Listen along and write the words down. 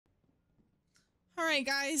Alright,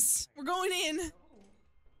 guys. We're going in.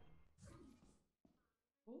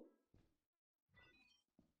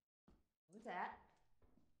 Who's that?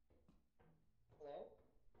 Hello?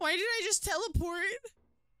 Why did I just teleport?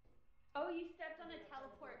 Oh, you stepped on a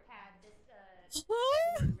teleport pad. This,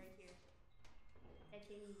 Huh? right here. That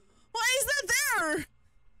thingy. Why is that there?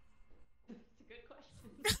 It's a good question.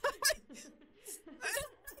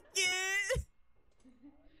 Yeah.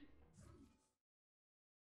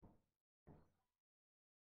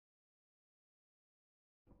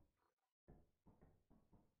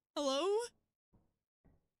 Hello?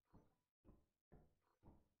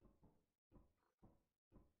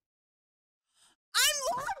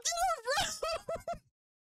 I'm locked in a room!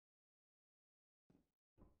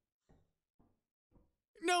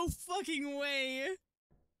 No fucking way.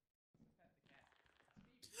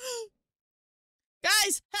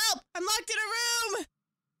 Guys, help! I'm locked in a room!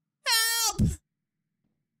 Help!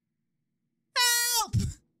 Help!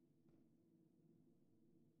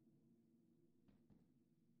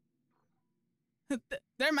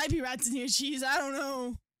 There might be rats in here, cheese. I don't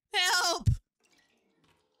know. Help!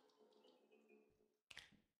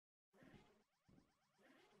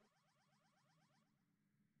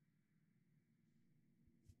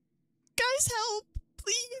 Guys, help!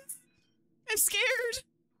 Please! I'm scared!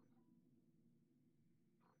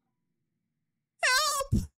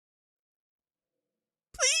 Help!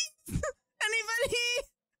 Please! Anybody?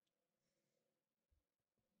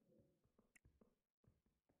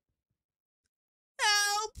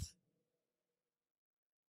 Help!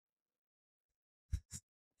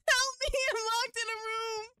 Help me! I'm locked in a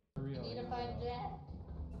room! You need to find Jen.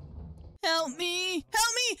 Help me!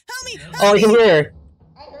 Help me! Help me! Help Oh, me! you can hear.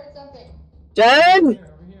 I heard something. Jen! Over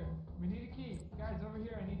here. We need a key. Guys, over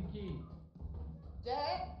here, I need a key.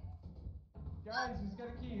 Jen? Guys, who's got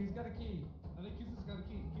a key? Who's got a key? I think Kisses got a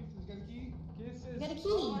key. Kisses got a key? Kisses. Got a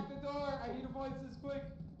key. Unlock the door. I need a voices, quick.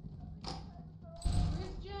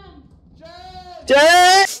 Where's Jen? Jen! Jen! Hold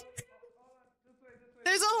on. This way, this way.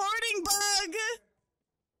 There's a hoarding bug!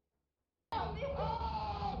 Help me!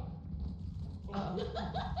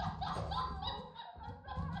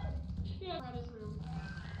 Yeah, right his room.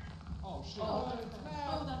 Oh, shit. Oh, it's that's- mad.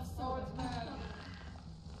 oh, that's so it's bad. mad.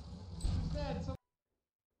 It's mad. So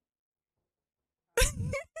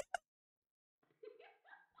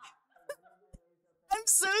I'm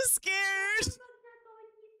so scared!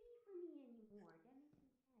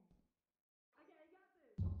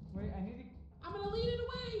 wait, I need to... I'm gonna lead it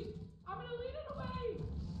away! I'm gonna lead it away!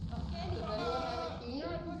 Okay, does anyone have a key?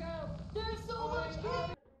 Guys, look out! There's so much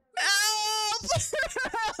key! Help!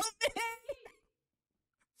 Help me!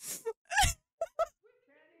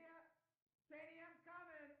 Kenny, I'm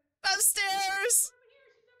coming! Upstairs! Over here!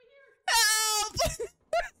 She's over here! Help!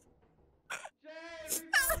 Jay, we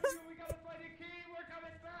found you! We gotta find a key! We're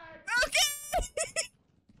coming back! Okay!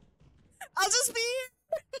 I'll just be here.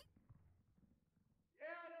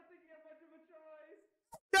 Yeah, I don't think you have much of a choice!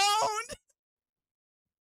 Don't!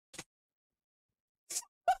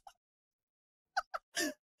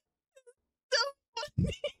 Don't put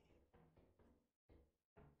me.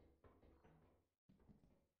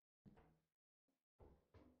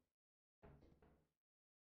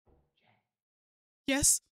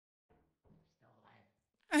 Yes? Still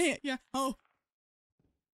alive. Yeah. Oh,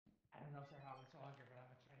 I don't know for how much longer, but I'm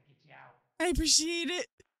gonna try to get you out. I appreciate it.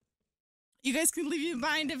 You guys can leave me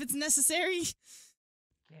behind if it's necessary.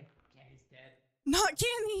 Kenny's dead. Not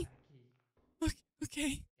Canny. Find a key.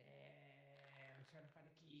 Okay. Yeah, I'm trying to find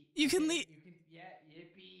a key. You can Okay, leave. You can, yeah,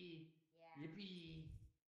 yippee. Yeah. Yippee.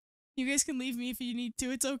 You guys can leave me if you need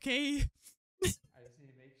to. It's okay. I just need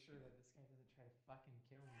to make sure that this guy doesn't try to fucking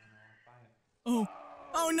kill me and I'll find it. Oh.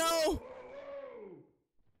 Oh no.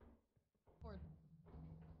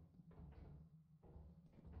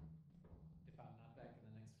 If I'm not back in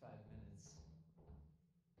the next 5 minutes,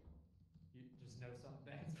 you just know something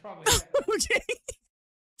bad's probably happening. Okay.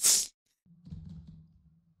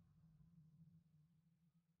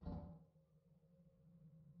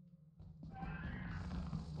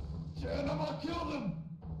 Jen, I'm gonna kill them!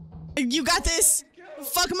 You got this.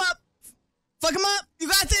 Fuck him up. Fuck him up. You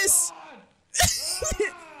got this.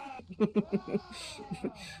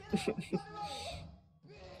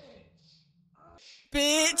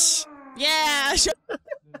 Bitch. Yeah.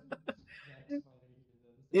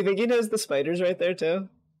 You think he knows the spiders right there too?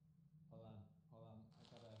 Hold on.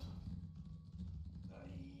 I gotta...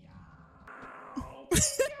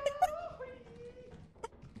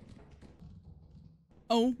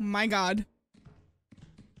 Oh my god.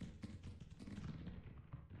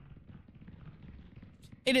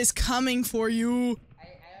 It is coming for you. I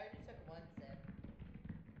already took one sip.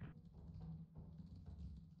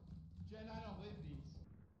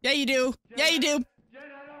 Yeah, you do. Yeah, you do. Jen,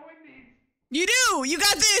 I know we need. You do. You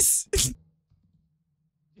got this. Jen,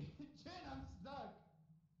 I'm stuck.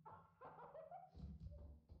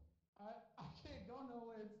 I can't go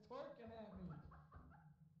nowhere. It's twerking at me.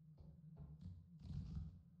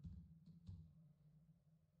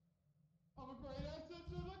 I'm a great asset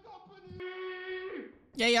to the company.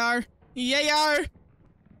 Yeah, you are. Yeah, you are.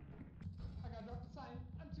 I gotta drop the sign.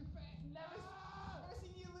 I'm too fat. Never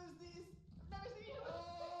seen you lose these. Never seen you lose.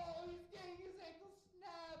 Oh, he's getting his ankle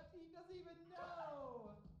snapped. He doesn't even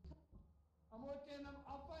know. I'm working.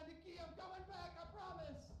 I'll find the key. I'm coming back. I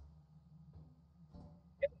promise.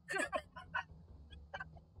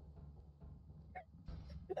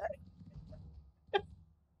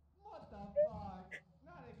 What the fuck?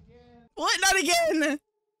 Not again. What? Not again. Wait,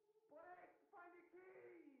 find the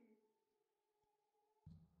key.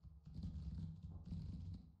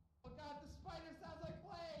 Oh god, the spider sounds like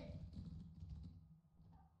plague.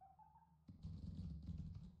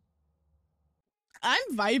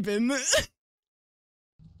 I'm vibing.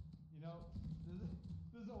 You know,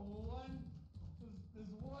 there's one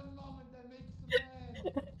moment that makes the man.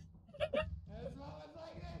 And it's moments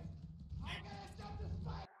like this. I'm gonna jump the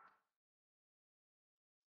spider.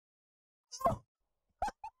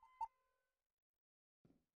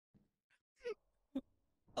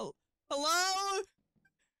 Oh, hello?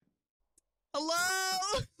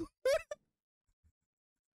 Hello?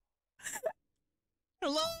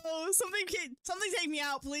 Hello? Something take me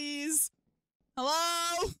out, please.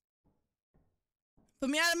 Hello? Put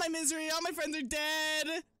me out of my misery. All my friends are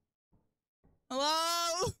dead.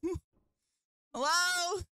 Hello?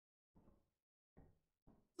 Hello?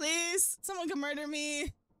 Please, someone can murder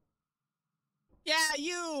me. Yeah,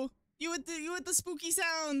 you with the spooky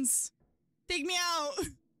sounds. Take me out.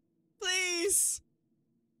 Please.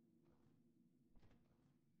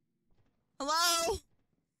 Hello?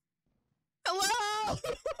 Hello?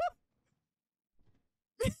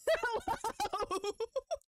 Hello?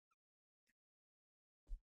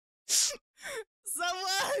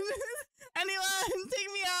 Someone! Anyone,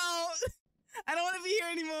 take me out! I don't want to be here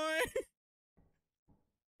anymore.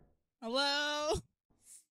 Hello?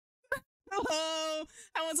 Hello?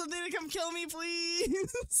 I want something to come kill me,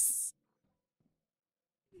 please.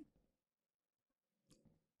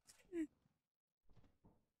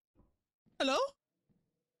 Hello? Oh,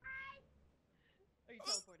 you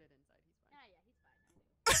teleported inside. He's fine. Yeah, he's fine.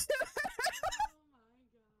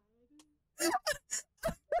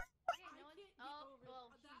 Oh well,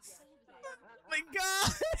 Oh my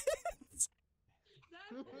god!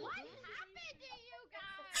 what happened to you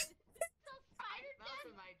guys? So spider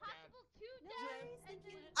death, possible 2 deaths, and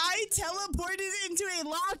then I teleported into a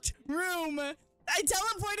locked room! I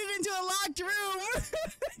teleported into a locked room!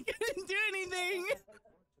 I couldn't do anything!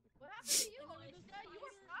 what happened to you, Olllie? You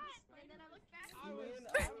were fine, and then I looked back. I was with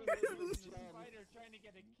the spider trying to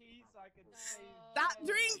get a key so I could save. Stop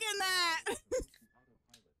drinking that!